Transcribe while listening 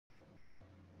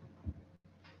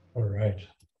All right.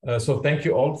 So thank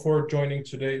you all for joining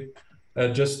today.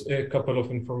 Just a couple of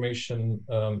information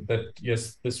that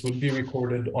yes, this will be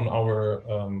recorded on our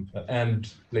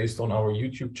and placed on our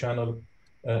YouTube channel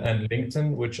and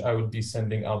LinkedIn, which I will be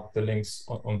sending out the links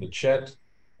on the chat.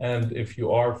 And if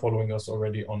you are following us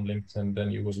already on LinkedIn, then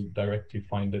you will directly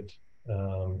find it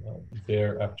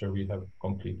there after we have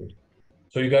completed.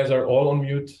 So you guys are all on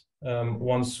mute.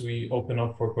 Once we open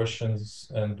up for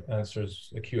questions and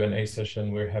answers, a Q&A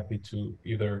session, we're happy to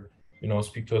either,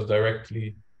 speak to us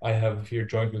directly. I have here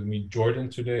joined with me Jordan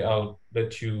today. I'll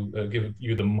let you give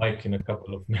you the mic in a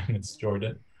couple of minutes,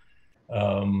 Jordan.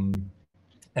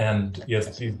 And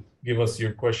yes, please give us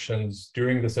your questions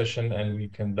during the session and we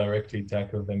can directly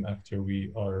tackle them after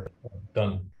we are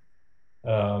done.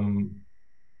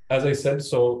 As I said,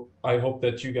 so I hope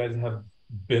that you guys have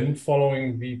been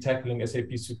following the Tackling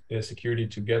SAP Security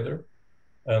Together.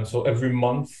 So every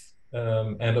month,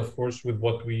 and of course, with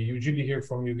what we usually hear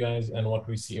from you guys and what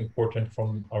we see important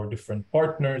from our different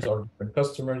partners, our different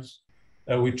customers,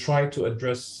 we try to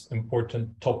address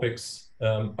important topics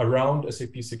around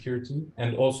SAP security.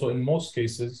 And also in most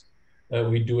cases,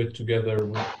 we do it together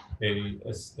with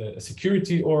a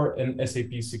security or an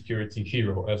SAP security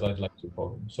hero, as I'd like to call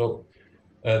them. So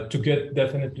to get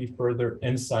definitely further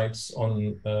insights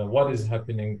on what is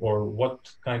happening or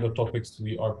what kind of topics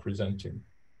we are presenting.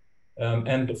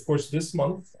 And of course, this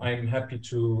month, I'm happy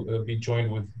to be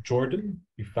joined with Jordan,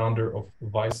 the founder of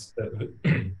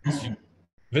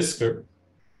Whisker,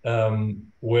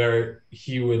 where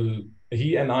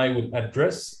he and I will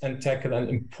address and tackle an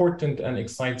important and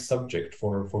exciting subject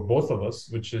for both of us,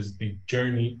 which is the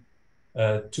journey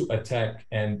to attack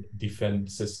and defend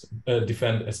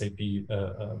SAP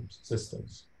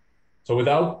systems. So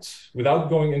without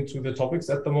going into the topics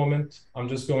at the moment, I'm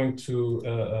just going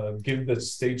to give the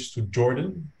stage to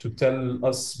Jordan to tell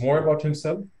us more about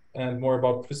himself and more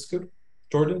about Whisker.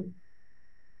 Jordan?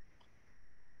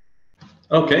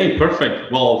 Okay, perfect.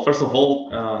 Well, first of all,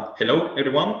 hello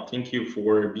everyone. Thank you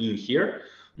for being here.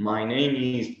 My name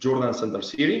is Jordan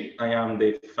Santarsiri. I am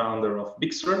the founder of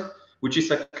Whisker, which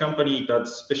is a company that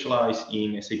specializes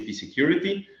in SAP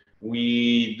security.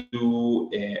 We do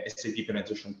SAP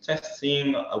penetration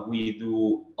testing, we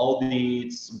do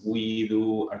audits, we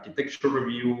do architecture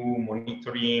review,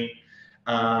 monitoring,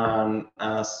 and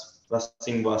as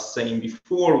Blasting was saying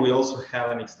before, we also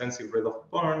have an extensive rate of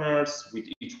partners. With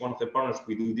each one of the partners,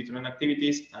 we do different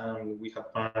activities, and we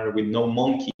have partnered with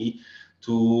NoMonkey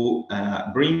to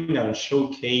bring and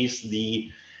showcase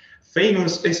the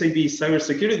famous SAP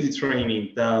cybersecurity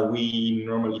training that we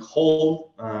normally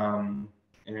hold,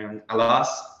 and alas,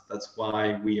 that's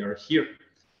why we are here.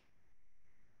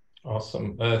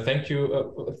 Awesome. Thank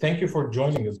you for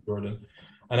joining us, Jordan.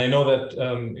 And I know that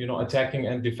attacking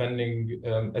and defending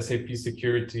SAP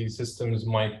security systems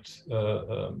might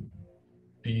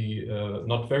be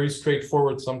not very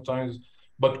straightforward sometimes,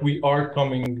 but we are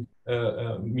coming.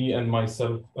 Me and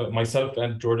myself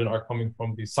and Jordan are coming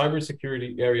from the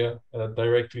cybersecurity area,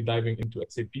 directly diving into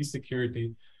SAP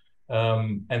security.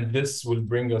 And this will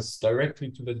bring us directly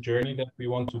to the journey that we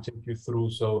want to take you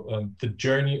through. So the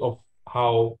journey of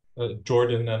how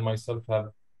Jordan and myself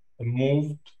have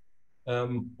moved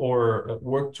or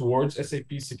worked towards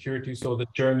SAP security. So the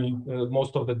journey,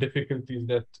 most of the difficulties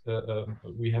that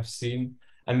we have seen.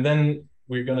 And then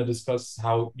we're going to discuss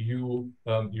how you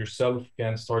yourself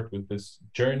can start with this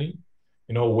journey,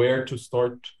 where to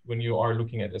start when you are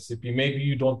looking at SAP. Maybe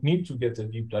you don't need to get a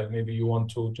deep dive. Maybe you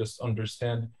want to just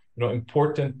understand,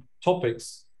 important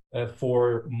topics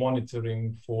for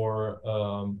monitoring, for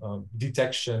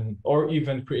detection, or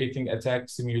even creating attack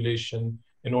simulation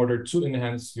in order to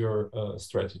enhance your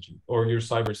strategy or your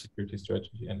cybersecurity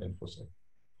strategy and InfoSec.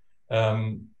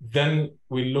 Then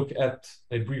we look at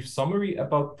a brief summary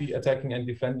about the attacking and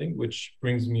defending, which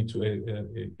brings me to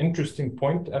an interesting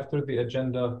point after the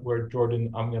agenda where,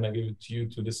 Jordan, I'm going to give it to you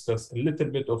to discuss a little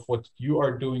bit of what you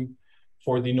are doing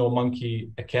for the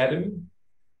NoMonkey Academy.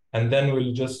 And then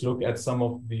we'll just look at some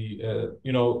of the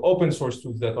open source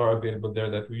tools that are available there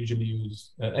that we usually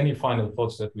use, any final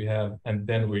thoughts that we have, and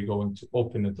then we're going to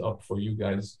open it up for you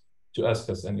guys to ask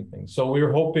us anything. So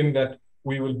we're hoping that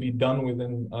we will be done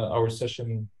within our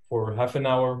session for half an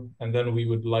hour, and then we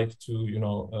would like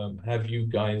to have you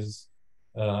guys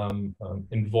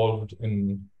involved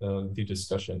in the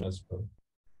discussion as well.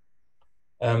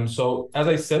 So as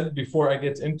I said before I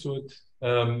get into it,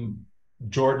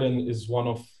 Jordan is one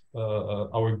of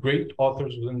our great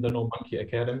authors within the NoMonkey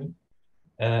Academy.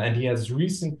 And he has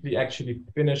recently actually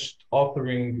finished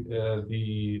authoring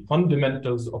the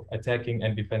fundamentals of attacking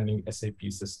and defending SAP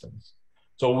systems.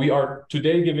 So we are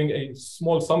today giving a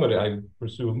small summary, I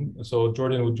presume. So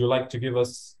Jordan, would you like to give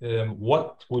us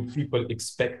what would people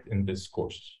expect in this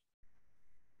course?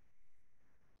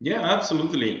 Yeah,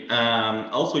 absolutely.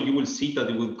 Also, you will see that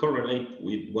it will correlate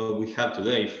with what we have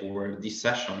today for this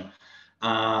session.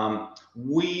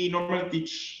 We normally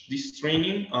teach this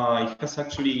training. It has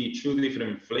actually two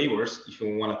different flavors, if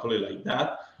you want to call it like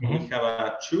that. We have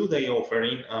a 2-day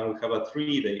offering and we have a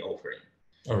 3-day offering.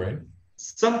 All right.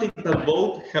 Something that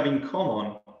both have in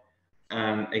common,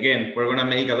 and again, we're going to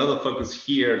make a lot of focus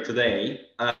here today,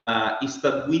 is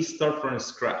that we start from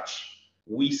scratch.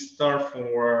 We start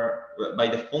by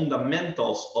the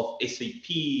fundamentals of SAP,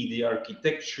 the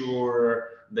architecture,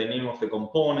 the name of the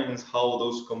components, how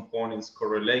those components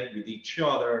correlate with each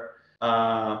other.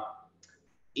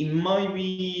 It might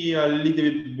be a little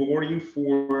bit boring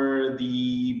for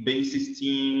the basis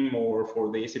team or for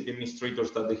the SAP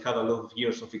administrators that they have a lot of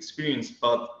years of experience,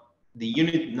 but the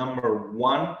unit number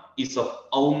 1 is of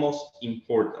utmost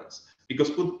importance because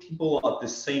put people at the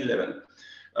same level.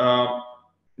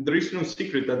 There is no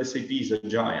secret that SAP is a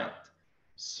giant.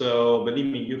 So believe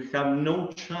me, you have no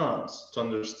chance to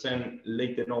understand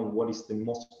later on what is the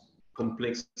most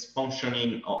complex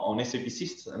functioning on SAP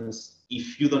systems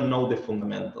if you don't know the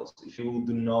fundamentals, if you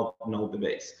do not know the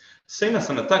base. Same as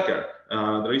an attacker,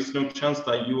 there is no chance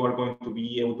that you are going to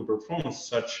be able to perform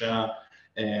such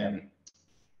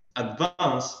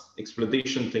advanced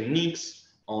exploitation techniques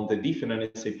on the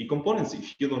different SAP components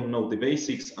if you don't know the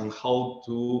basics and how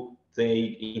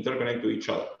they interconnect to each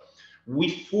other. We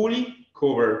fully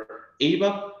cover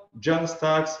ABAP,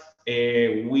 JavaStacks.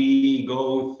 We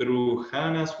go through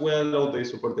HANA as well, all the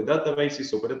supported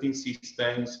databases, operating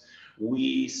systems.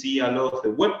 We see a lot of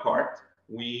the web part.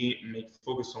 We make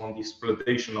focus on the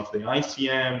exploitation of the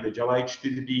ICM, the Java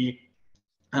HTTP,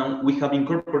 and we have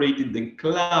incorporated the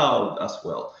cloud as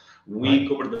well. We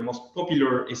cover the most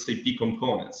popular SAP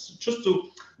components.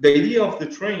 The idea of the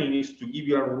training is to give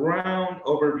you a round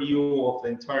overview of the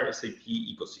entire SAP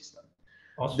ecosystem.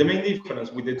 Awesome. The main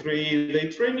difference with the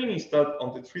 3-day training is that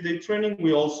on the 3-day training,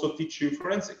 we also teach you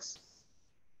forensics.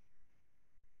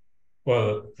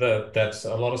 Well, that's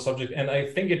a lot of subject, and I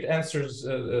think it answers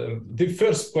the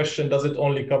first question: does it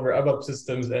only cover ABAP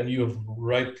systems? And you have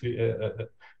rightly,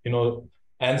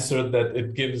 answered that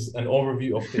it gives an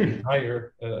overview of the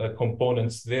entire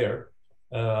components there.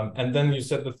 And then you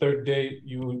said the 3rd day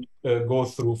you go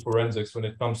through forensics when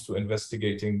it comes to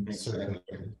investigating certain,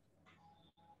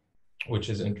 which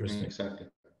is interesting. Exactly.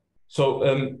 So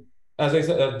as I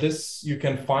said, this you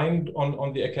can find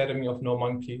on the Academy of No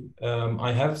Monkey.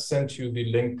 I have sent you the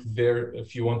link there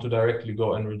if you want to directly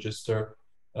go and register.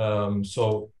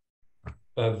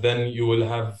 Then you will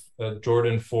have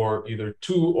Jordan for either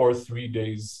 2 or 3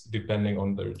 days, depending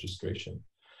on the registration.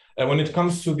 And when it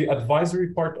comes to the advisory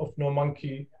part of No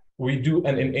Monkey, we do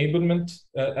an enablement,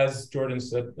 as Jordan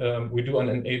said, we do an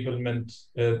enablement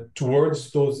towards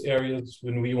those areas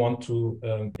when we want to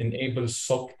enable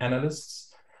SOC analysts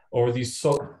or the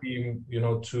SOC team,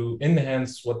 to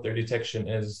enhance what their detection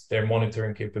is, their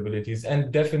monitoring capabilities,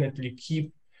 and definitely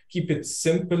keep it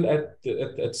simple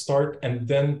at start, and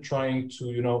then trying to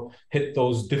hit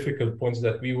those difficult points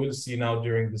that we will see now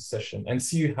during this session and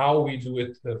see how we do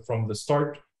it from the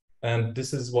start. And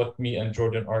this is what me and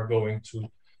Jordan are going to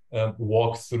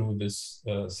walk through this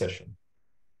session.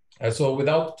 So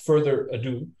without further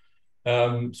ado,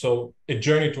 so a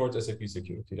journey towards SAP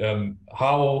security,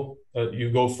 how you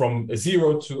go from a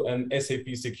 0 to an SAP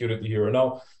security hero.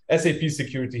 Now, SAP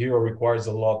security hero requires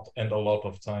a lot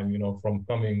of time, from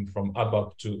coming from ABAP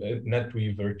to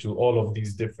NetWeaver to all of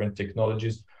these different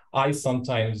technologies. I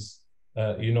sometimes,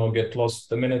 get lost.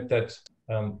 The minute that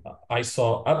I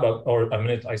saw ABAP, or a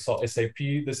minute I saw SAP,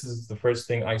 this is the first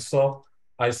thing I saw.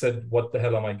 I said, what the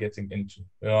hell am I getting into?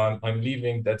 I'm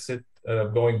leaving, that's it.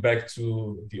 Going back to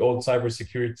the old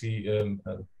cybersecurity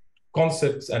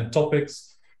concepts and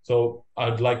topics. So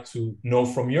I'd like to know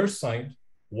from your side,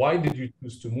 why did you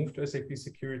choose to move to SAP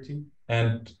security?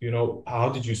 And how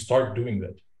did you start doing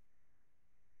that?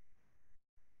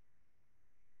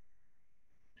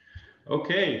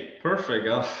 Okay, perfect.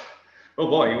 Oh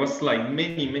boy, it was like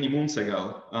many moons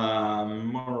ago,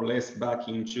 more or less back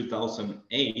in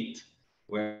 2008,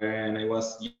 when I was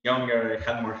younger, I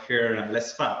had more hair and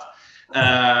less fat.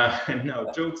 No,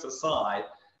 jokes aside,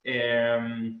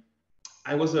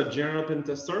 I was a general pen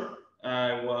tester.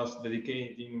 I was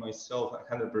dedicating myself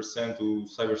 100% to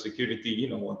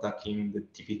cybersecurity, attacking the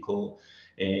typical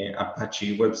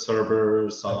Apache web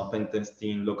servers, pen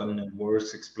testing, local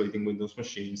networks, exploiting Windows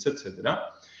machines,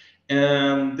 etc.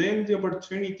 And then the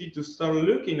opportunity to start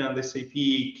looking at SAP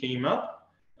came up.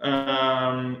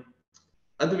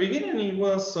 at the beginning, it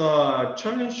was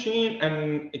challenging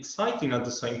and exciting at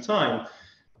the same time.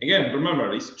 Again,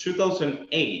 remember, it's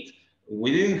 2008.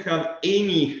 We didn't have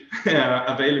any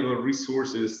available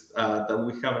resources that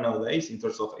we have nowadays in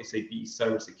terms of SAP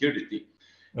cybersecurity.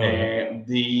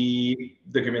 The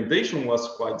documentation was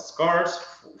quite scarce.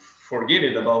 Forget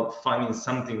it about finding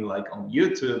something like on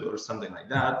YouTube or something like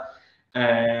that.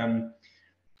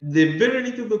 The very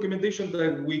little documentation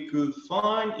that we could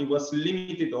find, it was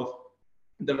limited of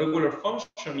the regular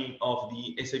functioning of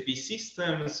the SAP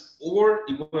systems, or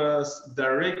it was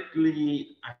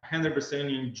directly 100%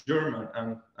 in German.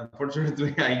 And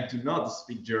unfortunately, I do not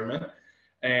speak German.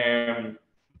 And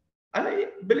I,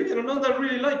 believe it or not, I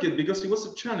really like it because it was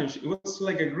a challenge. It was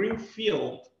like a green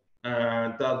field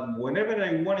that whenever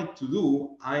I wanted to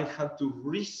do, I had to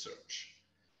research.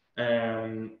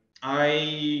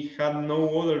 I had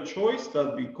no other choice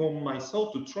than become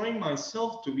myself, to train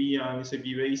myself to be an SAP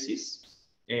basis.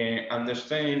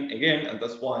 Understanding again, and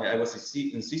that's why I was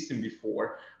insisting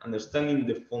before, understanding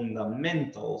the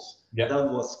fundamentals. That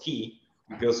was key,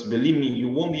 because believe me, you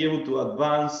won't be able to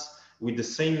advance with the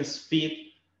same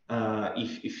speed.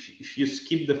 If you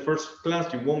skip the first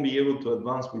class, you won't be able to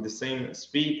advance with the same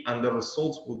speed, and the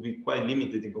results will be quite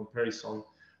limited in comparison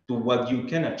to what you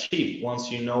can achieve once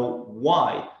you know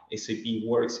why SAP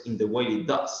works in the way it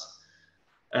does.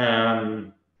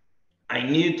 I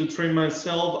needed to train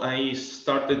myself. I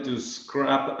started to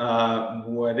scrap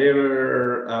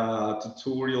whatever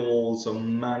tutorials or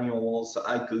manuals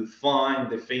I could find,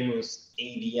 the famous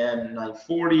ADM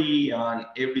 940 and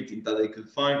everything that I could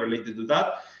find related to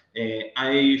that.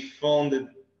 I found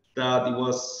that it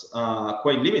was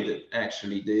quite limited,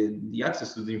 actually. The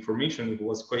access to the information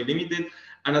was quite limited.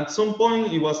 And at some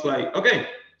point, it was like, okay,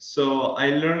 so I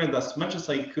learned as much as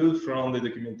I could from the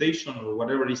documentation or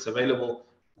whatever is available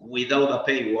without a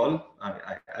paywall.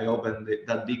 I opened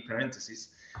that big parenthesis.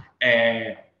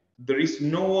 There is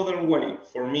no other way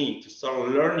for me to start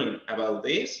learning about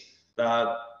this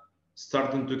than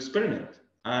starting to experiment.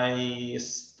 I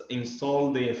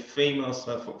installed the famous,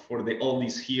 for the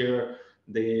oldies here,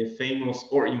 the famous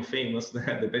or infamous,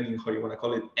 depending how you want to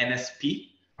call it, NSP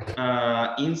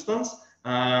instance.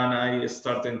 And I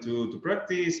started to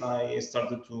practice. I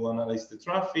started to analyze the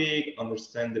traffic,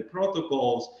 understand the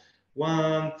protocols.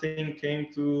 One thing came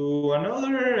to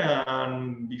another,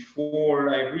 and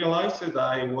before I realized it,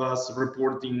 I was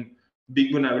reporting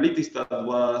big vulnerabilities that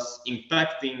was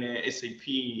impacting SAP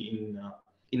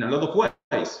in a lot of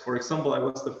ways. For example, I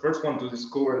was the first one to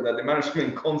discover that the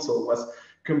management console was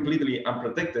completely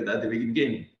unprotected at the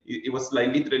beginning. It was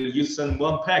like literally you send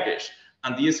one package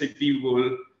and the SAP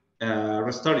will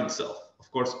restart itself.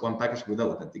 Of course, one package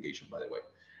without authentication, by the way.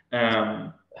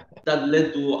 That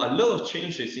led to a lot of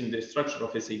changes in the structure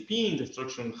of SAP, in the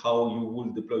structure of how you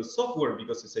will deploy software,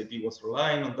 because SAP was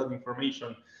relying on that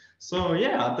information. So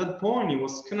yeah, at that point, it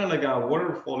was kind of like a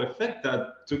waterfall effect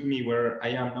that took me where I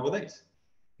am nowadays.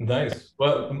 Nice.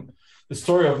 Well, the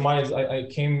story of mine is I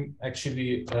came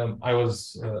actually, I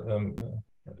was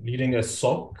leading a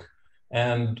SOC,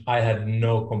 and I had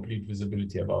no complete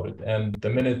visibility about it. And the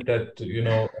minute that, you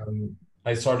know,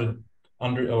 I started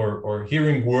or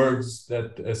hearing words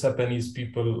that Japanese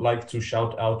people like to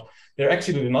shout out, they're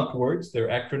actually not words, they're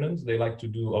acronyms. They like to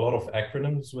do a lot of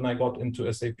acronyms when I got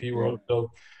into SAP world.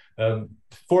 So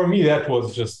for me, that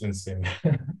was just insane.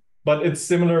 But it's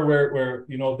similar where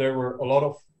you know, there were a lot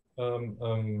of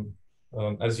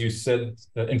as you said,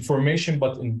 information,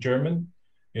 but in German.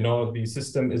 You know, the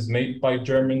system is made by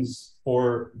Germans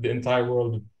for the entire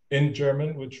world in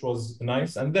German, which was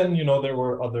nice. And then, you know, there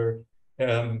were other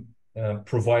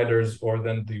providers, or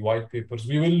then the white papers.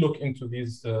 We will look into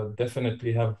these,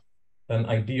 definitely have an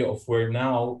idea of where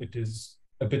now it is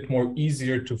a bit more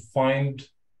easier to find,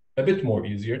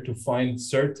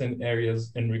 certain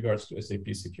areas in regards to SAP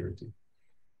security.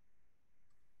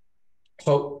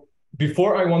 So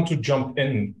before I want to jump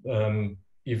in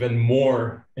even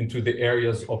more into the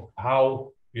areas of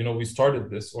how, you know, we started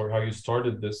this, or how you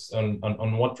started this,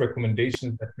 on what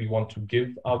recommendations that we want to give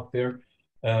out there,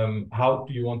 how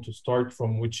do you want to start,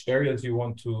 from which areas you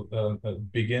want to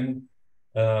begin?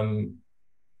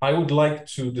 I would like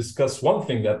to discuss one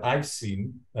thing that I've seen,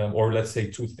 or let's say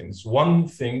two things. One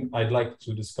thing I'd like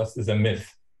to discuss is a myth.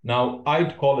 Now,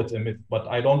 I'd call it a myth, but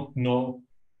I don't know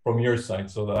from your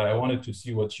side, so that I wanted to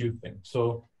see what you think.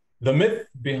 So the myth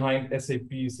behind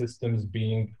SAP systems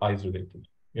being isolated.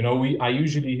 You know, I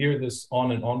usually hear this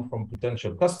on and on from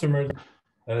potential customers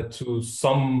to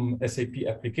some SAP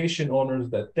application owners,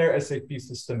 that their SAP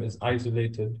system is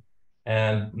isolated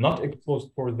and not exposed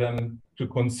for them to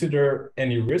consider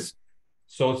any risk.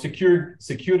 So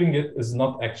securing it is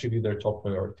not actually their top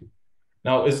priority.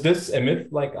 Now, is this a myth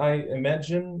like I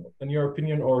imagine, in your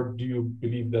opinion, or do you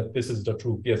believe that this is the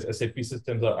truth? Yes, SAP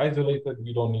systems are isolated.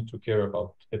 We don't need to care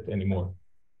about it anymore.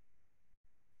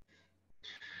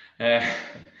 Uh,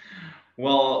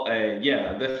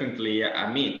 yeah, definitely.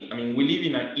 I mean, we live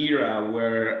in an era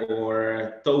where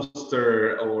our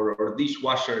toaster or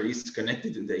dishwasher is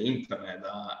connected to the internet.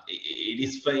 It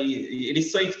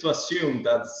is safe to assume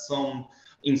that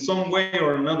in some way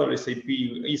or another, SAP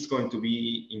is going to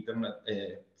be internet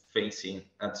facing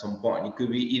at some point. It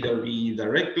could be either be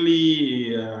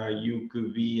directly, you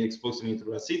could be exposing it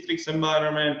through a Citrix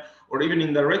environment, or even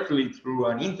indirectly through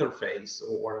an interface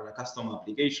or a custom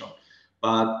application.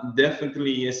 But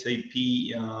definitely SAP,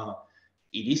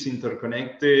 it is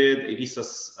interconnected. It is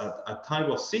a type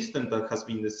of system that has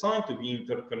been designed to be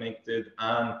interconnected,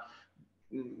 and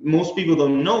most people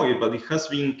don't know it, but it has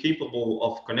been capable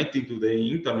of connecting to the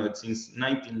internet since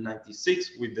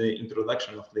 1996 with the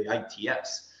introduction of the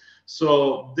ITS.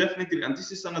 So definitely, and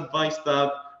this is an advice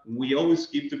that we always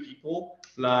give to people,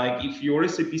 like if your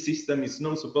SAP system is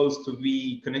not supposed to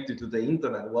be connected to the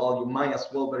internet, well, you might as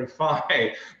well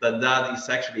verify that that is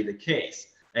actually the case.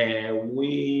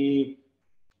 We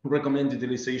recommend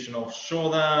utilization of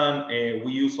Shodan.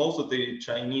 We use also the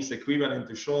Chinese equivalent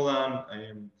to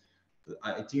Shodan.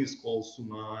 I think it's called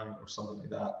Suman or something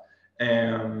like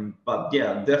that. But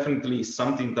yeah, definitely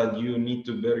something that you need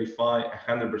to verify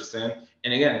 100%.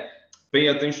 And again, pay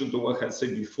attention to what I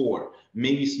said before.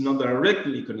 Maybe it's not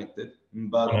directly connected,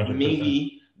 but 100%.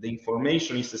 maybe the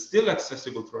information is still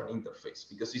accessible through an interface,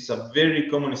 because it's a very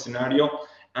common scenario.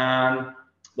 And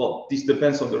well, this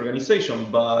depends on the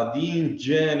organization, but in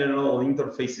general,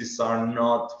 interfaces are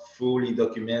not fully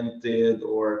documented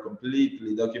or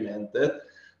completely documented.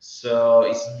 So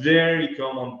it's very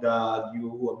common that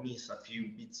you miss a few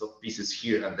bits of pieces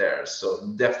here and there.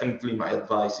 So definitely my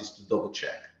advice is to double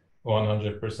check.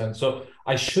 100%. So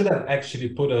I should have actually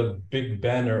put a big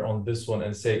banner on this one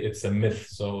and say it's a myth.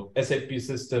 So SAP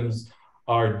systems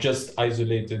are just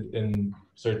isolated in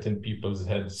certain people's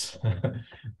heads.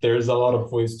 There's a lot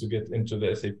of ways to get into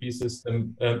the SAP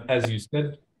system, as you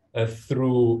said,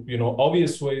 through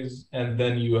obvious ways, and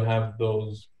then you have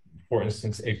those, for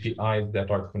instance, APIs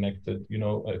that are connected,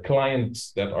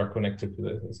 clients that are connected to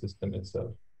the system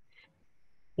itself.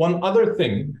 One other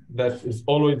thing that has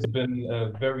always been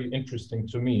very interesting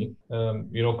to me,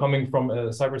 coming from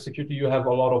cybersecurity, you have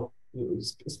a lot of,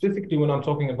 specifically when I'm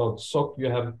talking about SOC, you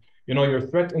have, your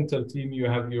threat intel team, you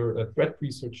have your threat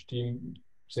research team,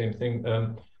 same thing.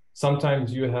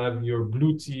 Sometimes you have your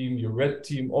blue team, your red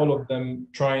team, all of them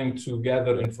trying to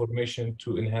gather information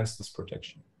to enhance this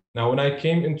protection. Now, when I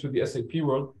came into the SAP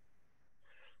world,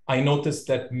 I noticed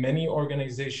that many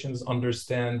organizations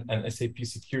understand an SAP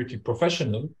security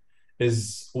professional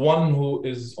is one who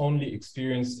is only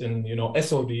experienced in,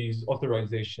 SODs,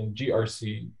 authorization,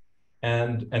 GRC,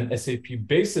 and an SAP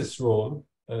basis role,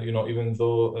 even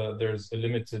though there's a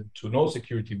limited to no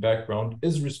security background,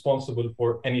 is responsible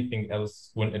for anything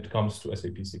else when it comes to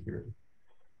SAP security,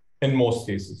 in most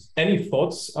cases. Any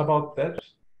thoughts about that?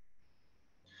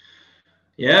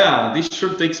 Yeah, this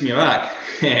sure takes me back.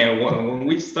 When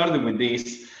we started with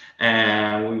this,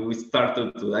 and we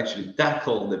started to actually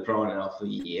tackle the problem of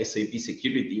the SAP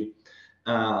security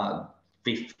around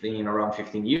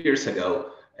 15 years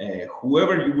ago,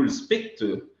 whoever you will speak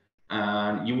to,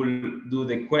 you will do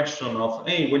the question of,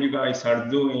 hey, what you guys are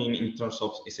doing in terms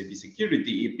of SAP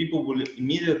security, people will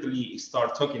immediately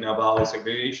start talking about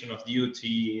segregation of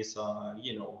duties,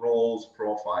 roles,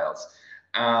 profiles.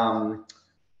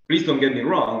 Please don't get me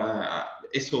wrong,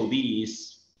 SOD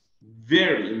is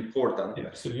very important. Yeah,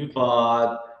 absolutely.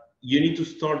 But you need to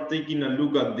start taking a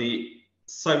look at the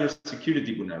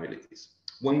cybersecurity vulnerabilities.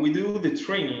 When we do the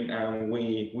training, and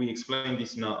we explain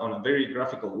this on a very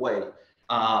graphical way,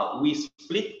 we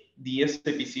split the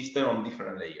SAP system on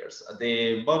different layers. At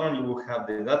the bottom, you will have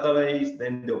the database,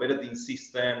 then the operating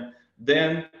system,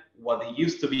 then what it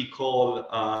used to be called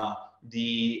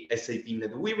the SAP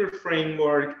NetWeaver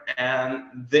framework,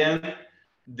 and then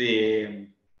the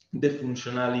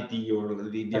functionality or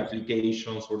the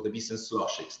applications or the business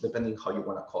logics, depending how you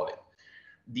want to call it.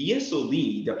 The SOD,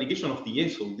 the application of the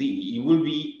SOD, it will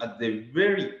be at the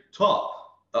very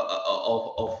top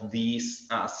of this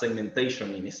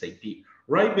segmentation in SAP.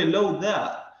 Right below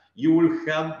that, you will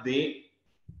have the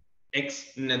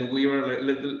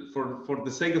ex-NetWeaver, for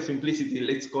the sake of simplicity,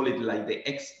 let's call it like the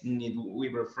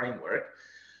ex-NetWeaver framework.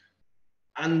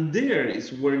 And there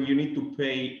is where you need to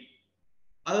pay,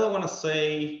 I don't want to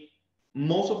say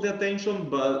most of the attention,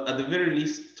 but at the very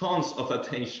least, tons of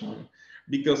attention.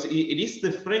 because it is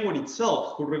the framework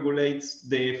itself who regulates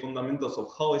the fundamentals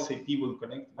of how SAP will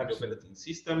connect with the operating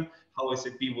system, how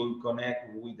SAP will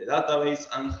connect with the database,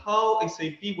 and how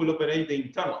SAP will operate the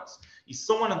internals. If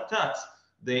someone attacks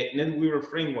the NetWeaver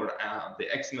framework, the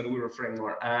ex-NetWeaver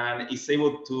framework, and is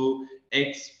able to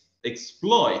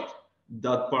exploit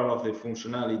that part of the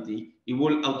functionality, it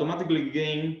will automatically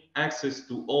gain access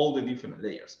to all the different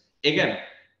layers. Again,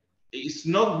 it's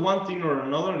not one thing or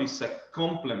another, it's a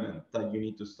complement that you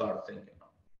need to start thinking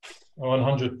about.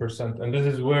 100%. And this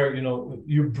is where,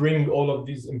 you bring all of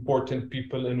these important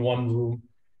people in one room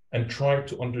and try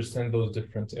to understand those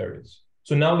different areas.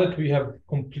 So now that we have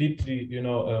completely,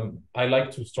 I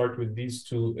like to start with these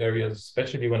two areas,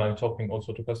 especially when I'm talking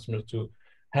also to customers, to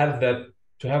have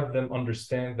them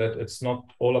understand that it's not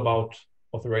all about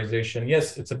authorization.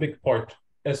 Yes, it's a big part.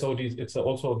 SODs, it's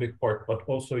also a big part, but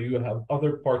also you have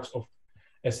other parts of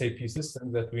SAP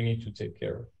system that we need to take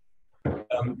care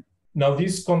of. Now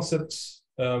these concepts,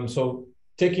 so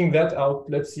taking that out,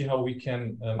 let's see how we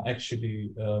can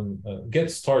actually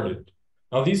get started.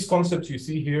 Now these concepts you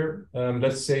see here,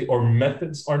 let's say, or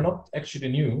methods are not actually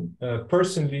new.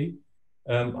 Personally,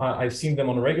 I've seen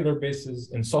them on a regular basis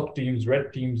in SOC teams,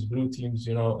 red teams, blue teams,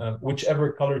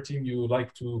 whichever color team you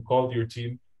like to call your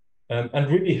team.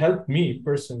 And really helped me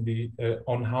personally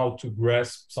on how to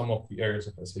grasp some of the areas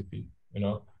of SAP.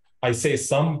 I say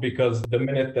some because the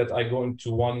minute that I go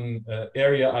into one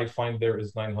area, I find there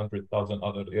is 900,000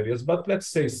 other areas. But let's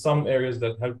say some areas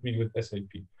that helped me with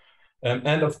SAP.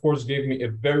 And of course, gave me a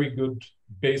very good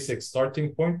basic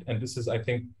starting point. And this is, I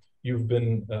think, you've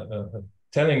been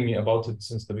telling me about it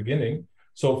since the beginning.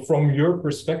 So from your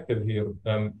perspective here,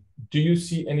 do you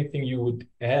see anything you would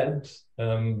add,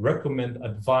 recommend,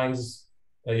 advise,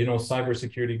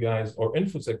 cybersecurity guys or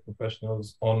InfoSec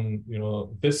professionals on,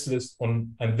 this list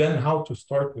and then how to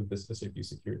start with this SAP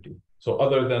security? So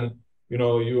other than,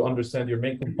 you understand your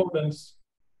main components,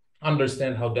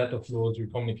 understand how data flows, your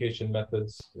communication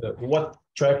methods, what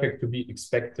traffic to be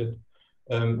expected,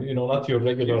 not your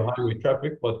regular highway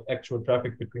traffic, but actual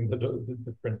traffic between the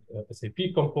different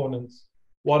SAP components.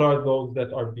 What are those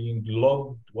that are being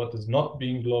logged? What is not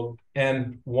being logged?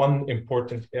 And one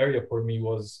important area for me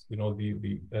was,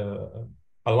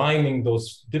 aligning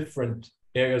those different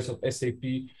areas of SAP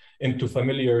into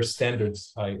familiar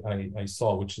standards I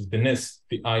saw, which is the NIST,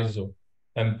 the ISO.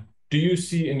 And do you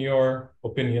see, in your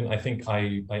opinion, I think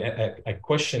I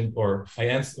questioned or I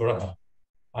answered, or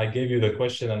I gave you the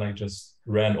question and I just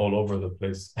ran all over the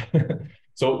place.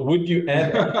 So would you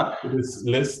add to this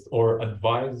list or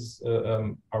advise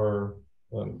our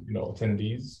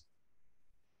attendees?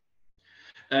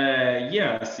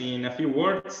 Yes, in a few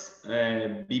words,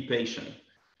 be patient.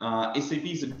 SAP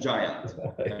is a giant.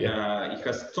 It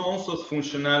has tons of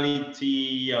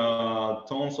functionality,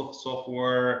 tons of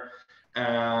software,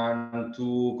 and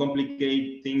to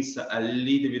complicate things a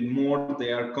little bit more,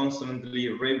 they are constantly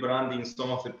rebranding some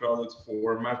of the products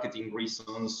for marketing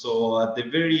reasons. So at the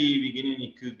very beginning,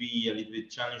 it could be a little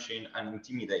bit challenging and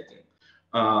intimidating.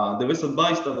 The best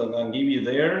advice that I can give you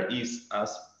there is,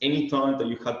 as any time that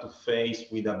you have to face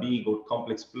with a big or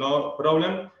complex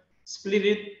problem, split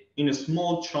it in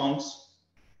small chunks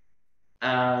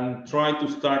and try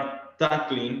to start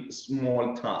tackling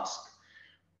small tasks.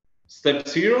 Step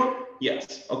 0,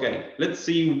 yes. Okay, let's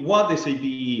see what SAP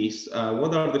is,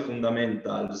 what are the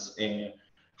fundamentals,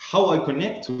 how I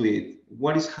connect to it,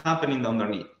 what is happening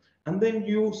underneath. And then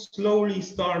you slowly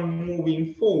start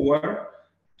moving forward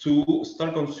to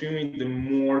start consuming the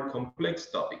more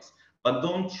complex topics. But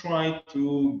don't try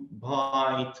to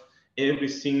bite every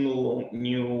single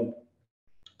new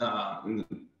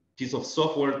piece of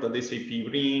software that SAP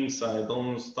brings.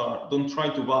 Don't try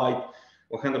to buy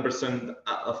 100%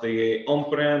 of the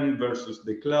on-prem versus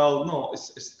the cloud. No,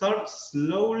 start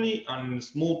slowly and in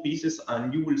small pieces,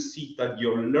 and you will see that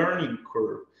your learning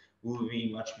curve will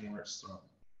be much more strong.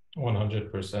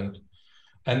 100%.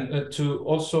 And to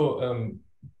also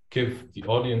give the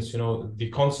audience, the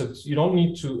concepts, you don't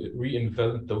need to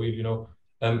reinvent the wheel,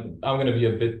 I'm going to be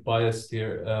a bit biased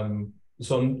here.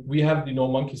 So we have the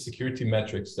monkey security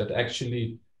metrics that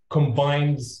actually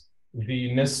combines the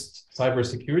NIST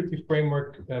cybersecurity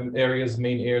framework main areas,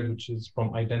 which is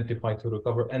from identify to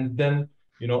recover, and then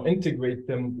integrate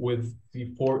them with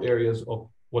the 4 areas of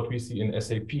what we see in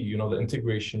SAP, the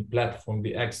integration platform,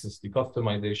 the access, the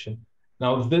customization.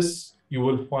 Now this you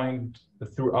will find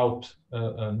throughout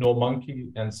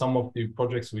NoMonkey, and some of the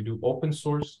projects we do open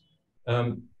source,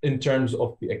 in terms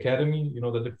of the academy,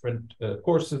 the different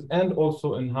courses, and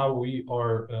also in how we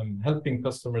are helping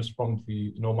customers from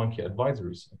the NoMonkey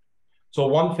advisory side. So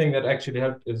one thing that actually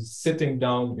helped is sitting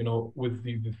down, with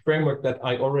the framework that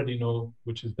I already know,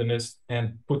 which is the NIST,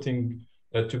 and putting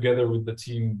together with the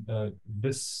team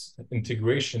this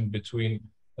integration between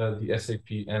the SAP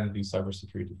and the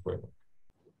cybersecurity framework.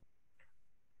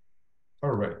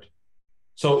 All right.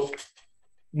 So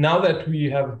now that we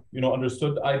have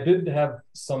understood, I did have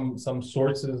some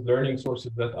sources, learning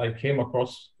sources that I came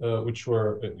across, which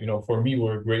were for me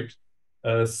were great.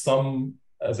 Some,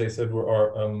 as I said,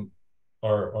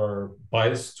 are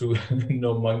biased to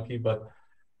NoMonkey, but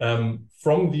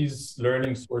from these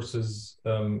learning sources,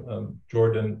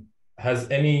 Jordan, does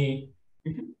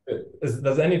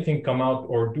anything come out,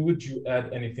 or would you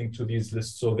add anything to these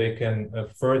lists so they can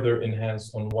further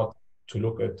enhance on what to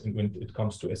look at when it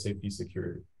comes to SAP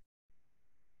security?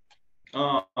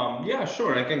 Yeah,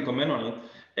 sure, I can comment on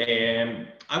it.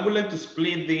 I would like to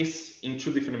split this in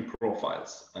two different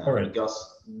profiles, right.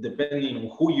 because depending on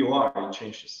who you are, it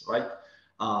changes, right?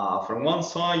 From one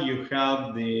side, you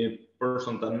have the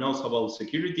person that knows about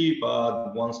security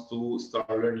but wants to start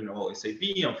learning about SAP,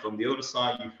 and from the other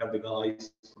side, you have the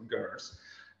guys or girls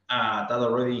that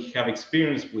already have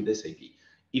experience with SAP.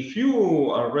 If you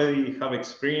already have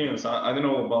experience, I don't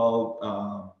know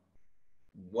about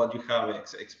what you have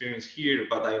experienced here,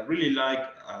 but I really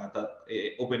like that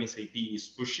OpenSAP is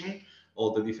pushing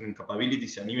all the different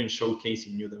capabilities and even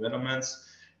showcasing new developments.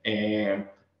 And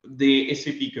the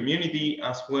SAP community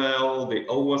as well, the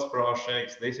OWASP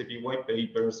projects, the SAP white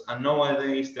papers, and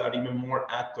nowadays there are even more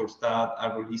actors that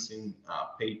are releasing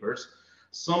papers.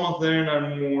 Some of them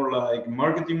are more like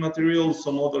marketing materials,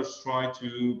 some others try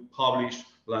to publish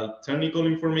like technical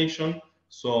information.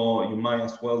 So you might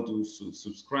as well do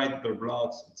subscribe to their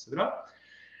blogs, etc.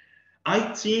 I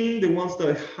think the ones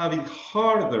that have it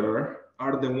harder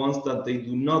are the ones that they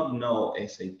do not know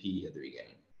SAP at the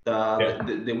beginning.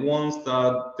 The ones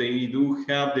that they do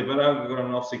have the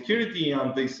background of security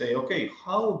and they say, okay,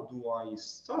 how do I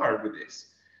start with this?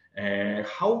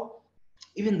 How,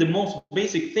 even the most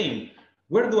basic thing,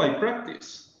 where do I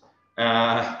practice?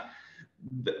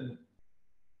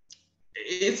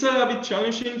 It's a bit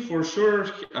challenging for sure.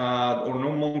 Or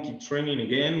NoMonkey training,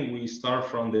 again, we start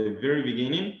from the very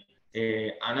beginning.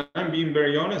 And I'm being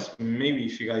very honest, maybe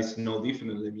if you guys know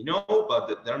differently, let me know,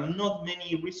 but there are not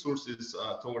many resources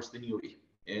towards the newbie.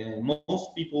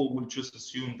 Most people will just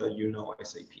assume that you know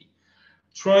SAP.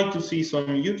 Try to see some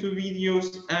YouTube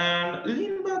videos and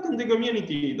lean back on the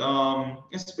community,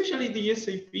 especially the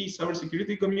SAP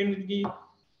cybersecurity community.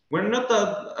 We're not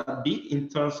that big in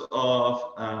terms of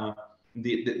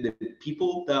the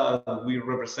people that we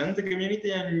represent the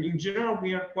community, and in general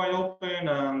we are quite open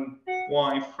and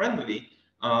quite friendly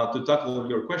to tackle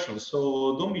your questions,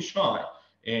 so don't be shy.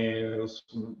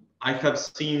 I have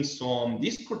seen some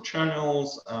Discord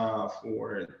channels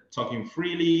for talking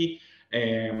freely.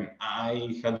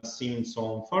 I have seen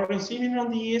some forums even on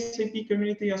the SAP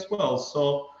community as well,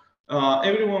 so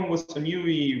everyone was a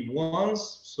newbie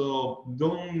once, so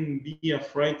don't be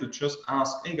afraid to just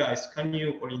ask, hey guys, can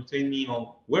you orientate me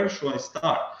on where should I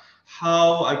start?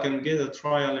 How I can get a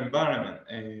trial environment?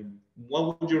 And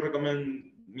what would you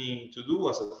recommend me to do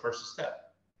as a first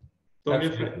step? Don't be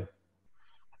afraid.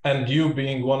 And you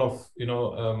being one of the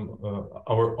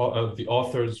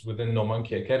authors within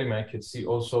NoMonkey Academy, I could see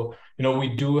also we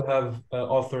do have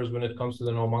authors when it comes to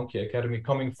the NoMonkey Academy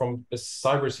coming from the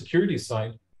cybersecurity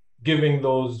side, giving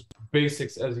those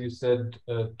basics, as you said,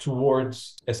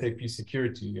 towards SAP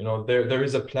security. There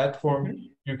is a platform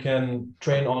you can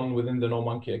train on within the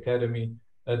NoMonkey Academy,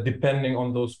 depending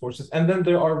on those courses. And then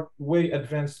there are way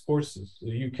advanced courses.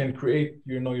 You can create,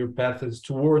 your paths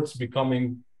towards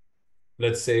becoming,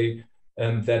 let's say,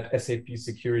 that SAP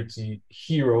security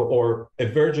hero, or a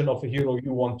version of a hero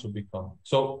you want to become.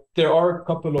 So there are a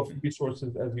couple of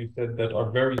resources, as you said, that are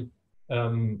very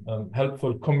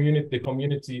helpful. The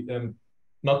community,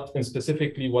 not in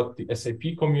specifically what the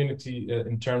SAP community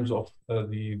in terms of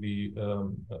the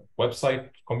website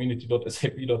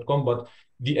community.sap.com, but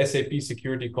the SAP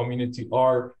security community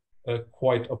are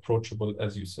quite approachable,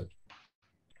 as you said.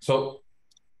 So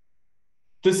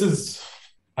this is,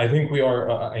 I think we are,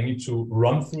 I need to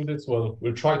run through this. Well,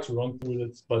 we'll try to run through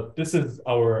this, but this is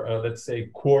our, let's say,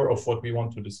 core of what we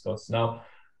want to discuss. Now,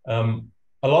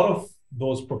 a lot of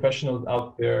those professionals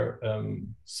out there,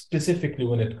 specifically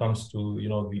when it comes to,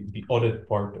 the audit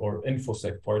part or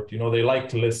InfoSec part, they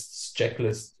like lists,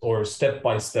 checklists, or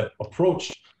step-by-step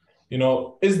approach.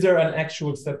 Is there an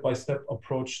actual step-by-step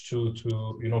approach to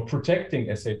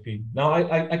protecting SAP? Now,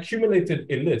 I accumulated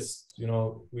a list.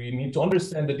 We need to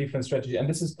understand the defense strategy, and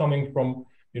this is coming from,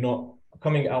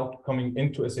 coming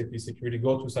into SAP security,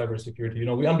 go to cybersecurity.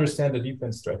 We understand the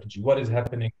defense strategy, what is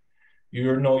happening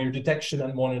your detection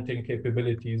and monitoring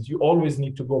capabilities, you always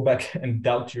need to go back and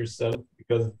doubt yourself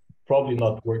because probably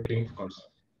not working. Of course.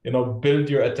 Build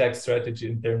your attack strategy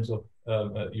in terms of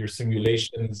your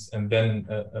simulations, and then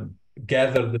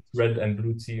gather the red and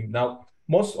blue team. Now,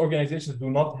 most organizations do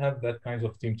not have that kind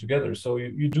of team together. So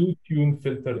you do tune,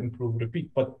 filter, improve, repeat.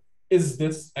 But is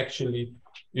this actually,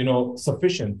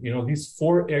 sufficient? These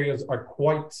 4 areas are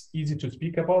quite easy to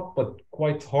speak about, but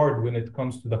quite hard when it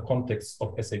comes to the context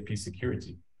of SAP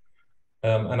security.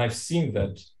 And I've seen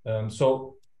that.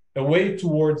 So a way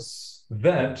towards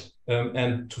that,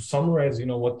 and to summarize,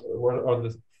 what are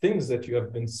the things that you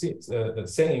have been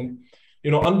saying,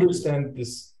 understand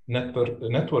this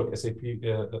network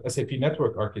SAP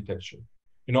network architecture.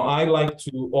 I like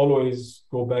to always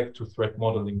go back to threat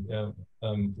modeling.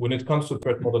 When it comes to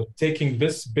threat modeling, taking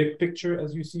this big picture,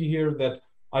 as you see here, that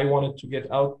I wanted to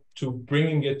get out, to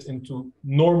bringing it into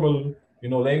normal,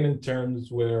 layman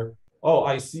terms where, oh,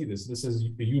 I see this. This is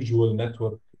the usual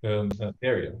network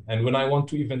area. And when I want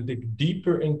to even dig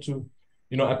deeper into,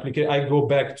 I go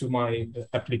back to my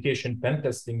application pen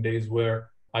testing days where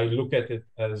I look at it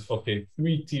as, okay,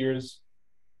 3 tiers.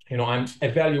 I'm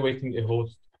evaluating a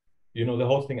host, the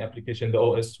hosting application, the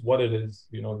OS, what it is,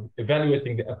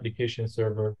 evaluating the application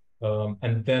server,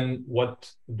 and then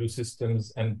what do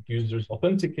systems and users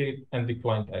authenticate and the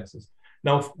client access.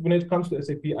 Now, when it comes to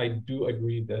SAP, I do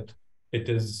agree that it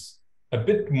is a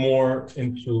bit more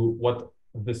into what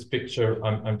this picture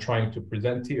I'm trying to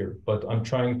present here, but I'm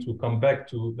trying to come back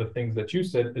to the things that you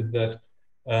said, is that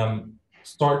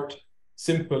start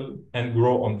simple and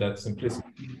grow on that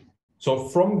simplicity. So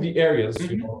from the areas,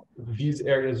 these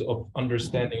areas of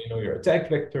understanding, your attack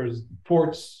vectors,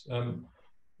 ports,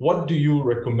 what do you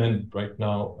recommend right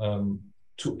now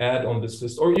to add on this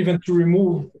list, or even to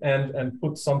remove and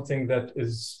put something that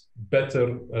is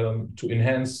better to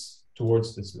enhance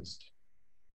towards this list?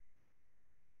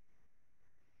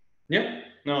 Yeah,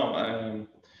 no,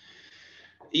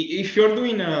 if you're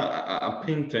doing a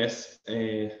pen test,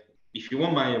 if you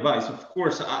want my advice, of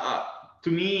course,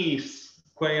 to me, it's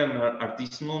quite an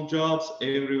artisanal job.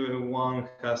 Everyone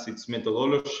has its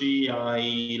methodology.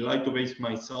 I like to base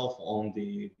myself on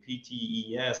the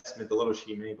PTES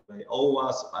methodology made by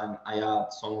OWASP, and I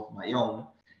add some of my own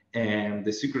and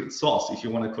the secret sauce, if you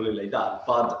want to call it like that.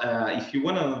 But if you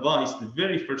want to advise, the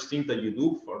very first thing that you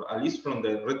do, for at least from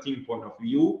the red team point of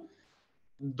view,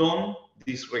 don't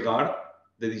disregard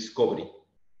the discovery.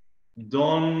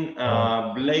 Don't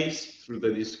blaze through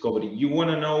the discovery. You want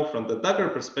to know from the attacker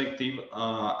perspective,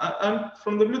 and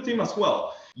from the blue team as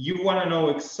well, you want to know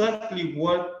exactly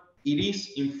what it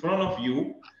is in front of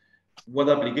you, what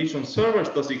application servers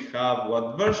does it have,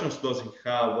 what versions does it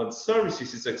have, what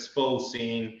services is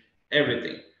exposing,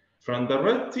 everything. From the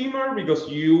red teamer, because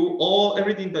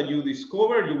everything that you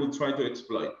discover, you will try to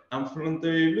exploit. And from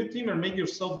the blue teamer, make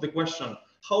yourself the question,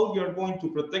 how you're going to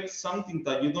protect something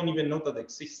that you don't even know that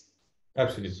exists.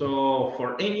 Absolutely. So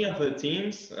for any of the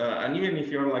teams, and even if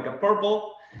you're like a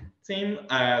purple team,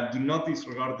 do not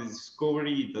disregard the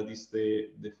discovery. That is the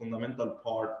fundamental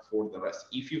part for the rest.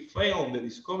 If you fail on the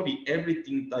discovery,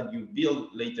 everything that you build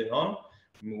later on,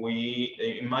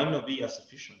 it might not be as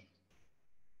efficient.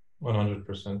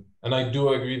 100%. And I do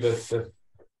agree that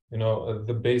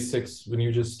the basics, when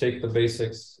you just take the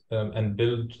basics and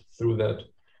build through that,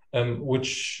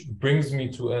 which brings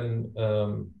me to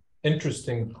an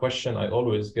interesting question I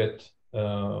always get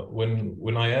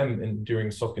when I am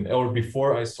during SOC or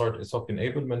before I start a SOC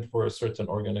enablement for a certain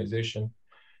organization,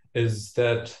 is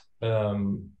that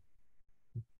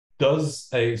does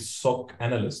a SOC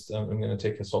analyst, I'm going to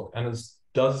take a SOC analyst,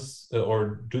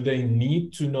 or do they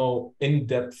need to know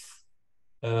in-depth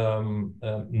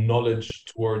knowledge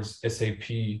towards SAP?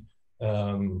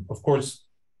 Of course,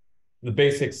 the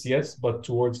basics, yes, but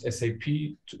towards SAP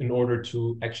in order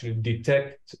to actually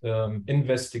detect,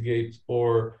 investigate,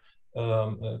 or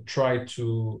try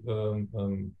to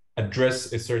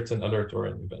address a certain alert or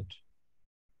an event.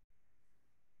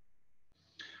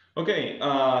 Okay,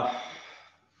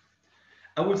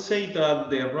 I would say that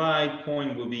the right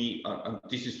point will be,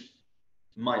 this is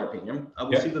my opinion, I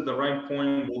would say that the right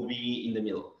point will be in the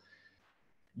middle.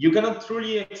 You cannot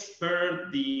truly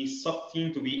expect the SOC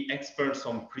team to be experts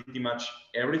on pretty much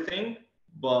everything,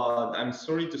 but I'm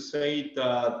sorry to say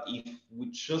that if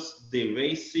with just the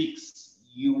basics,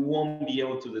 you won't be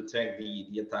able to detect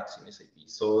the attacks in SAP.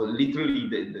 So literally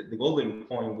the golden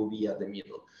point will be at the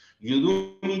middle. You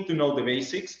do need to know the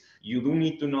basics. You do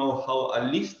need to know how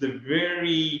at least the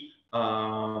very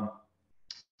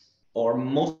or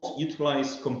most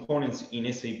utilized components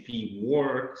in SAP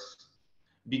works,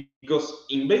 because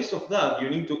in base of that, you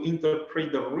need to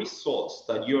interpret the results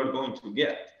that you are going to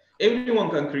get. Everyone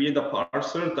can create a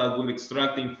parser that will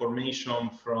extract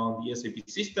information from the SAP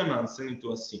system and send it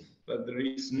to a SIM, but there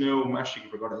is no magic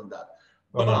regarding that.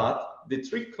 Oh, but no. the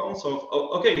trick comes of,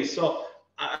 okay, so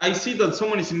I see that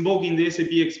someone is invoking the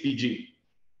SAP XPG.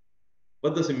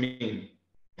 What does it mean?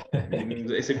 It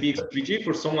means SAP XPG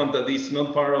for someone that is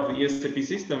not part of the SAP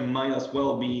system might as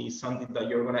well be something that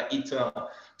you're going to eat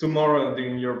tomorrow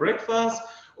during your breakfast,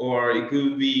 or it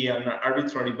could be an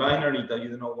arbitrary binary that you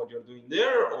don't know what you're doing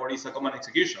there, or it's a command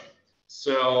execution.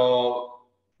 So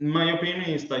my opinion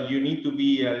is that you need to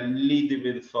be a little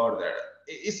bit further.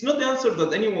 It's not the answer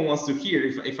that anyone wants to hear,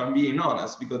 if I'm being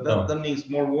honest, because that means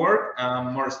more work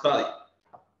and more study.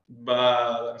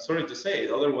 But I'm sorry to say,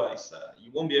 otherwise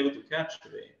you won't be able to catch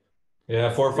today.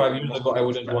 Yeah, 4 or 5 years ago, I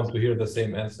wouldn't want to hear the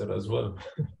same answer as well.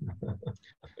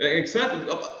 Exactly,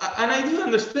 and I do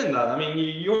understand that. I mean,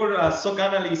 you're a SOC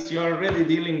analyst, you're already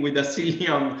dealing with a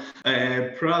zillion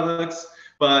products,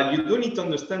 but you do need to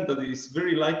understand that it is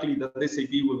very likely that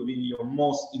SAP will be your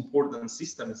most important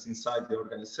systems inside the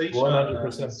organization.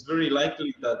 100%. It's very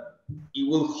likely that it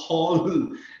will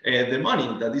hold the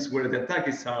money. That is where the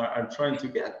attackers are trying to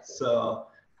get. So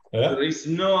there is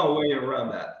no way around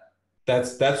that.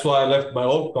 That's why I left my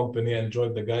old company and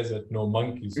joined the guys at No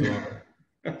Monkey. So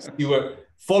you were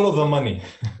follow the money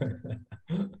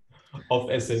of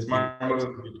SAP.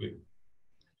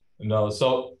 No,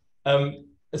 so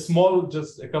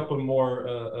just a couple more,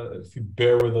 if you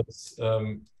bear with us.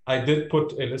 I did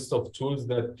put a list of tools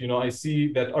that I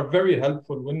see that are very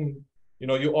helpful when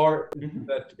you are in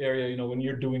that area. When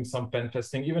you're doing some pen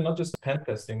testing, even not just pen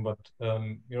testing, but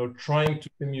trying to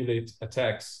simulate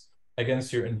attacks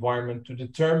against your environment to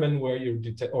determine where your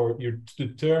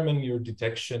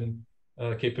detection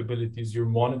capabilities, your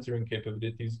monitoring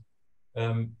capabilities.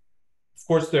 Of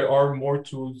course, there are more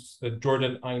tools that,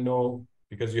 Jordan, I know,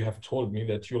 because you have told me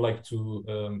that you like to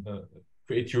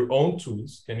create your own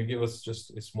tools. Can you give us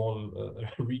just a small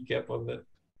recap of that?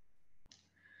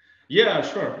 Yeah,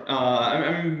 sure.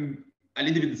 I'm a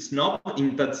little bit snob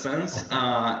in that sense.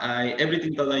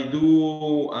 Everything that I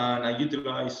do and I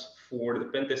utilize for the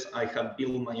pen test, I have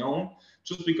built my own,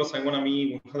 just because I want to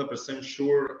be 100%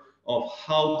 sure of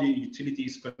how the utility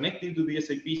is connected to the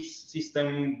SAP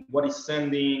system, what is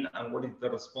sending, and what is the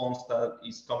response that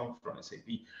is coming from SAP.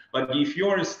 But if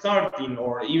you're starting,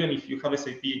 or even if you have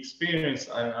SAP experience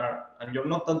and you're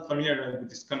not that familiar with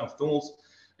this kind of tools,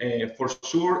 for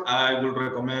sure, I will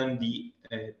recommend the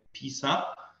PSAP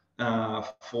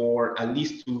for at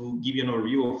least to give you an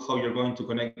overview of how you're going to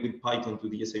connect with Python to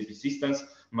the SAP systems.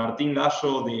 Martin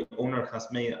Lasho, the owner, has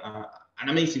made an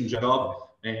amazing job.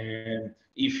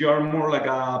 If you are more like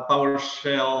a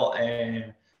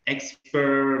PowerShell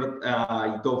expert,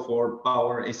 you go for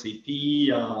Power SAP.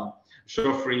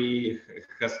 Geoffrey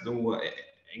has done,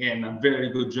 again, a very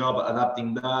good job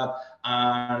adapting that.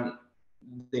 And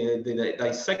the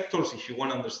dissectors, if you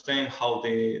want to understand how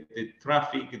the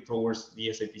traffic towards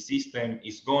the SAP system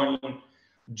is going,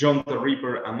 John the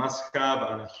Reaper, a must-have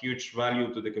and a huge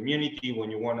value to the community when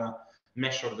you want to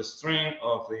measure the strength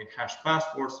of the hash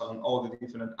passwords and all the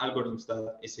different algorithms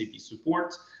that SAP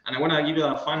supports. And I want to give you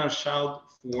a final shout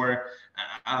for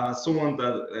someone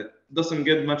that doesn't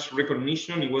get much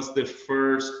recognition. It was the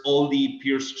first Aldi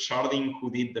Pierce Sharding who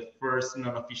did the first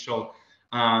non-official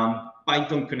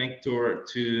Python connector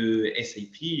to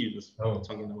SAP. It was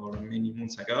talking about many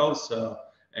months ago. So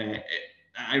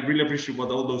I really appreciate what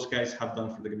all those guys have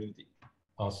done for the community.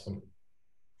 Awesome.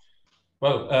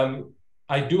 Well,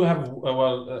 I do have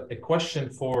a question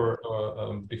for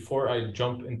before I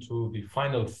jump into the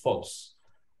final thoughts,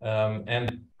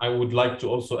 and I would like to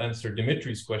also answer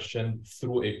Dimitri's question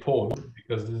through a poll,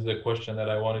 because this is a question that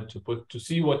I wanted to put to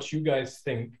see what you guys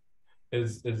think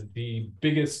is the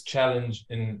biggest challenge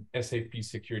in SAP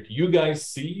security you guys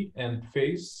see and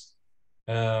face.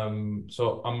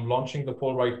 So I'm launching the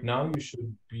poll right now. You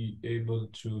should be able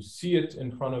to see it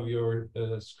in front of your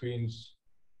screens.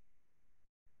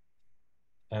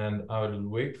 And I will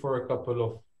wait for a couple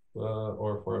of,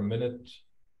 or for a minute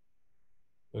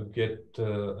to get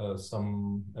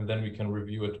some, and then we can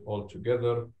review it all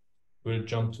together. We'll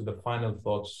jump to the final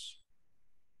thoughts.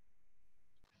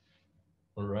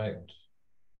 All right.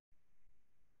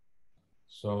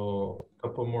 So a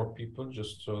couple more people,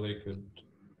 just so we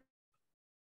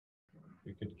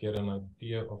could get an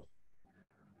idea of.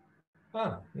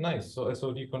 Nice. So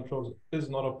SOD controls is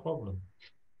not a problem.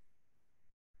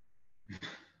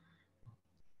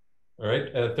 All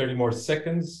right, 30 more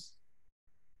seconds.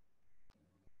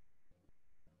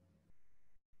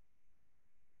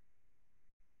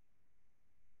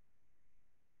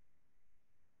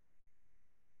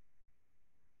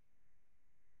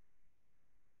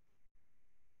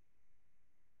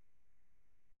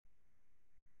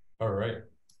 All right.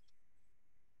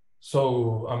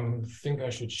 So I think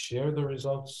I should share the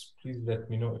results. Please let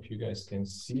me know if you guys can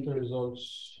see the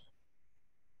results.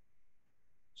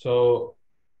 So,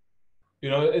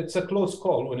 it's a close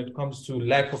call when it comes to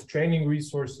lack of training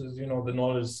resources, the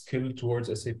knowledge skill towards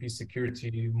SAP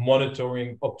security,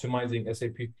 monitoring, optimizing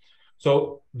SAP.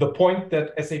 So the point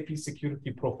that SAP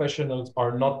security professionals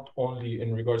are not only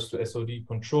in regards to SOD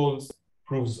controls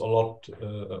proves a lot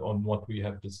on what we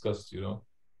have discussed,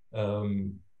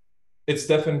 It's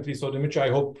definitely so, Dimitri. I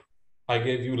hope I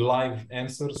gave you live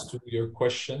answers to your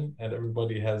question, and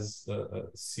everybody has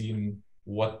seen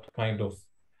what kind of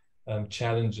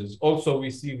challenges. Also, we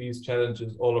see these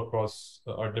challenges all across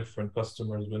our different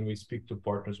customers when we speak to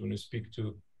partners, when we speak to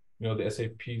the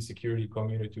SAP security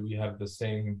community. We have the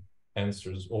same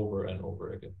answers over and over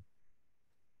again.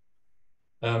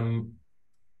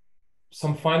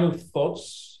 Some final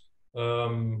thoughts.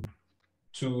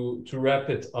 To wrap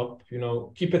it up,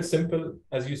 keep it simple,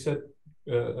 as you said,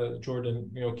 Jordan.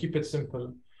 Keep it simple.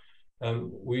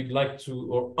 We'd like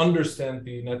to understand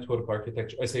the network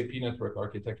architecture, SAP network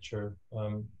architecture.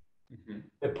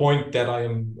 A point that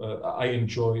I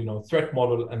enjoy, threat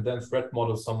model and then threat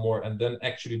model some more and then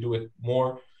actually do it more.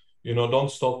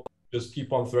 Don't stop. Just keep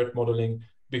on threat modeling,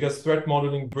 because threat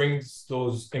modeling brings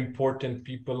those important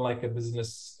people like a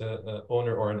business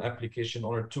owner or an application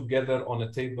owner together on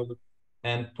a table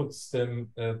and puts them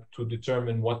to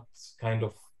determine what kind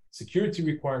of security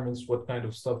requirements, what kind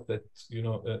of stuff that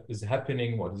is happening,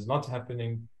 what is not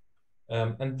happening,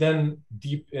 and then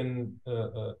deep in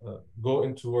go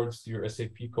in towards your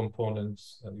SAP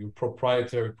components, your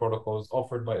proprietary protocols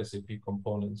offered by SAP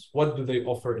components. What do they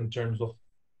offer in terms of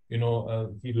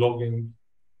the logging?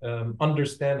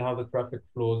 Understand how the traffic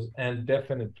flows, and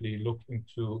definitely look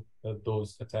into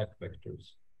those attack vectors.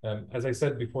 As I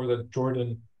said before, that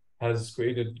Jordan has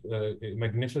created a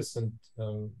magnificent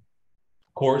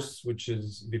course, which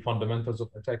is the fundamentals of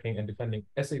attacking and defending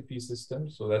SAP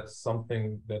systems. So that's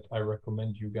something that I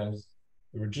recommend you guys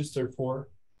register for.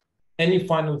 Any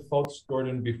final thoughts,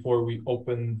 Jordan, before we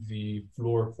open the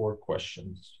floor for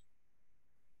questions?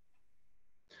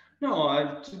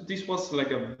 No, this was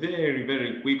like a very,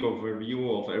 very quick overview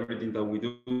of everything that we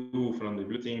do from the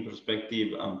blue team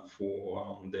perspective and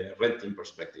from the red team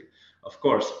perspective. Of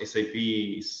course, SAP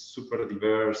is super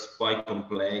diverse, quite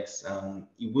complex, and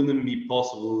it wouldn't be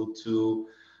possible to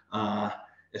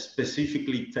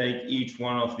specifically take each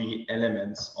one of the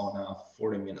elements on a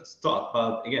 40-minute talk.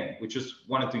 But again, we just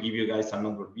wanted to give you guys an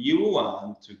overview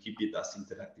and to keep it as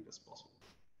interactive as possible.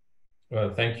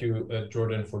 Well, thank you,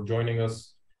 Jordan, for joining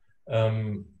us.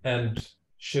 And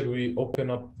should we open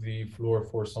up the floor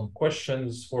for some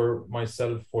questions for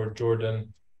myself, for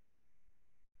Jordan?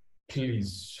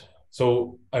 Please.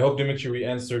 So I hope, Dimitri, we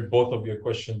answered both of your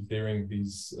questions during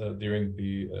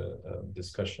the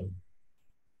discussion.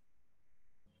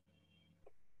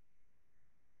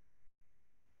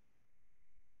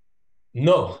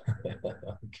 No.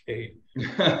 Okay.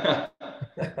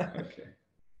 Okay.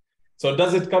 So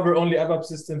does it cover only ABAP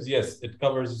systems? Yes, it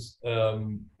covers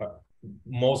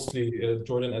mostly,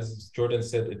 Jordan, as Jordan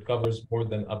said, it covers more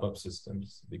than ABAP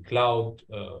systems. The cloud,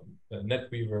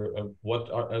 NetWeaver, what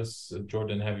else,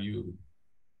 Jordan, have you?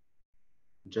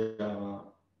 Java.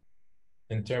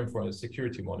 In terms for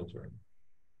security monitoring.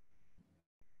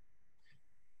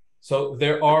 So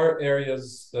there are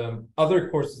areas, other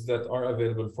courses that are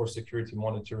available for security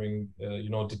monitoring,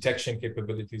 detection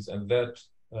capabilities, and that.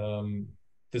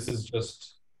 This is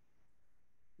just,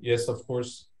 yes, of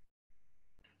course.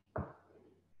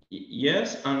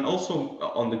 Yes, and also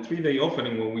on the 3-day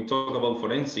offering, when we talk about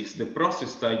forensics, the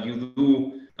process that you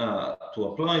do to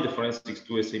apply the forensics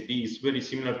to SAP is very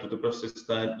similar to the process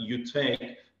that you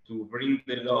take to bring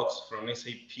the logs from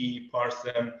SAP, parse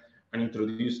them, and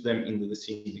introduce them into the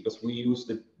scene, because we use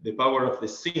the power of the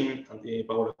scene and the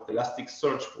power of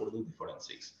Elasticsearch for the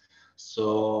forensics.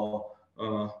 So,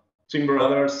 Team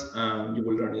Brothers, you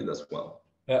will learn it as well.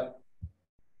 Yeah.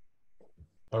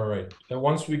 All right. And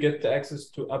once we get the access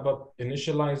to ABAP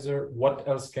initializer, what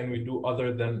else can we do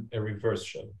other than a reverse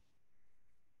shell?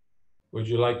 Would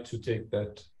you like to take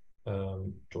that,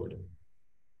 Jordan?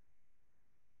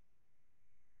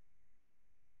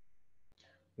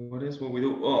 What is what we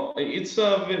do? Oh, it's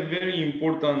a very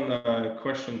important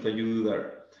question that you do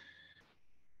there.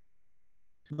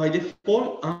 By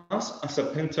default, us as a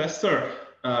pen tester,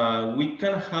 we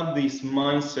can have this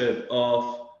mindset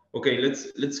of, okay,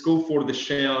 let's go for the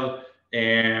shell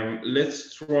and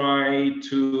let's try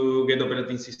to get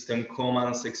operating system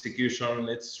commands execution.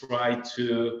 Let's try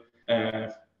to I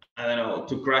don't know,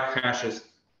 to crack hashes.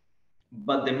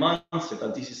 But the mindset,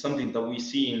 and this is something that we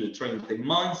see in the training, the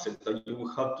mindset that you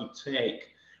will have to take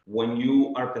when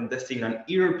you are pen testing an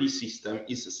ERP system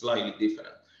is slightly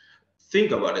different.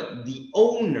 Think about it. The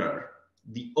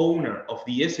owner of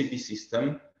the SAP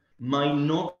system might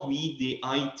not be the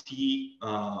IT,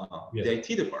 Yes. the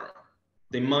IT department.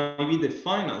 They might be the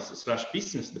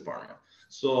finance/business department.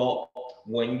 So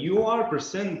when you are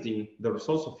presenting the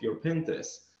results of your pen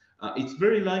test, it's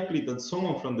very likely that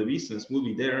someone from the business will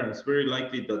be there, and it's very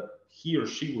likely that he or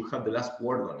she will have the last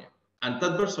word on it. And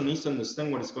that person needs to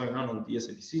understand what is going on the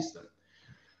SAP system.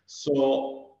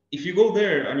 So if you go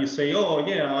there and you say, oh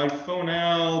yeah, I found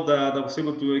out that I was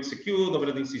able to execute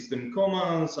operating system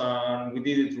commands and we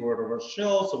did it through a reverse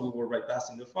shell, so we were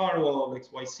bypassing the firewall,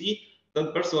 XYZ,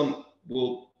 that person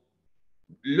will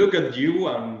look at you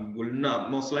and will not,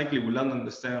 most likely will not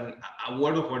understand a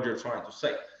word of what you're trying to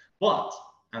say. But,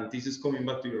 and this is coming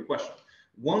back to your question,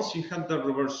 once you have that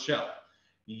reverse shell,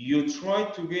 you try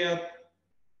to get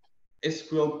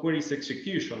SQL queries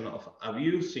execution of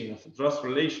abusing of a trust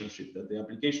relationship that the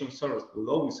application service will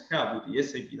always have with the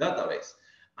SAP database.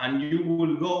 And you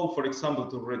will go, for example,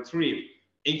 to retrieve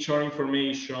HR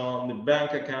information, the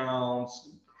bank accounts,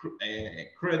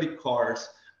 credit cards,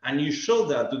 and you show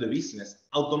that to the business.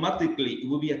 Automatically, it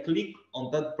will be a click on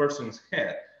that person's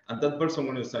head, and that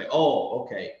person will say, oh,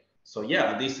 okay, so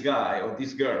yeah, this guy or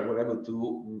this girl were able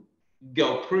to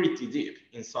go pretty deep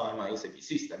inside my SAP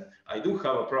system. I do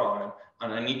have a problem,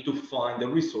 and I need to find the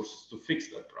resources to fix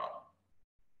that problem.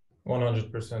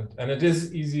 100%. And it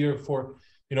is easier for,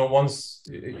 once,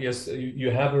 yes,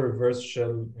 you have a reverse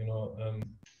shell,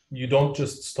 you don't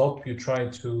just stop, you try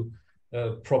to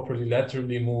properly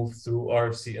laterally move through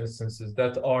RFC instances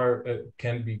that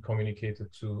can be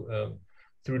communicated to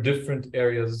through different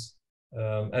areas.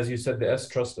 As you said, the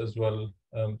S-Trust as well.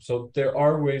 So there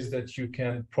are ways that you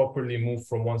can properly move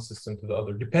from one system to the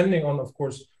other, depending on, of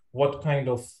course, what kind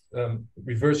of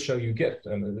reverse shell you get.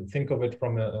 And think of it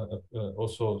from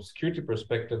also security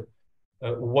perspective,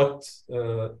 what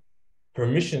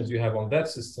permissions you have on that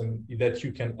system that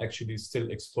you can actually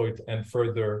still exploit and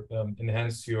further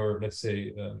enhance your, let's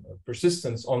say,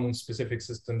 persistence on specific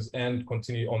systems and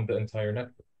continue on the entire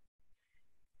network.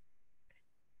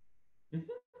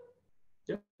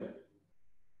 Yeah.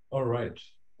 All right.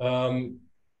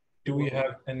 Do we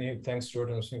have any? Thanks,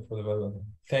 Jordan, for the value.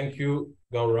 Thank you,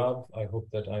 Gaurav. I hope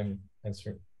that I'm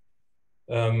answering.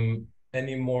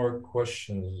 Any more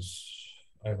questions?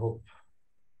 I hope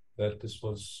that this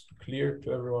was clear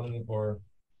to everyone, or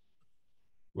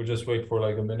we'll just wait for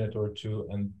like a minute or two,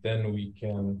 and then we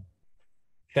can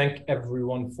thank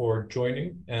everyone for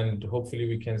joining, and hopefully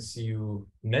we can see you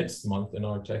next month in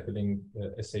our tackling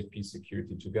SAP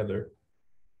security together.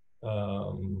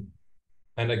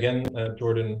 And again,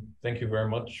 Jordan, thank you very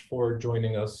much for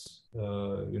joining us.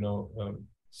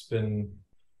 It's been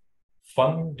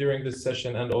fun during this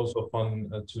session, and also fun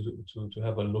to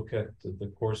have a look at the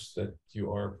course that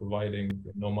you are providing,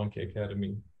 No Monkey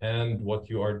Academy, and what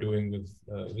you are doing with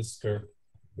Whisker,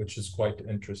 which is quite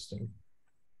interesting.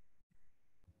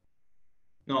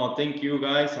 No, thank you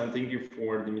guys, and thank you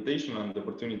for the invitation and the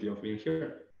opportunity of being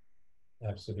here.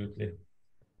 Absolutely.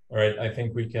 All right, I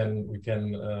think we can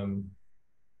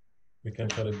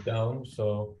shut it down.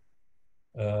 So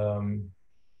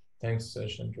thanks,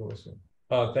 Shandro.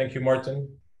 Thank you, Martin.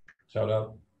 Shout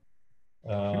out.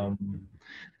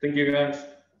 Thank you, guys.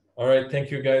 All right, thank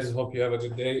you, guys. Hope you have a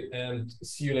good day, and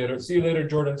see you later. See you later,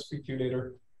 Jordan. Speak to you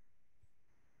later.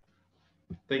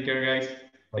 Take care, guys.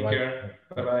 Take care.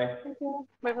 Bye-bye.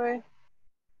 Bye-bye.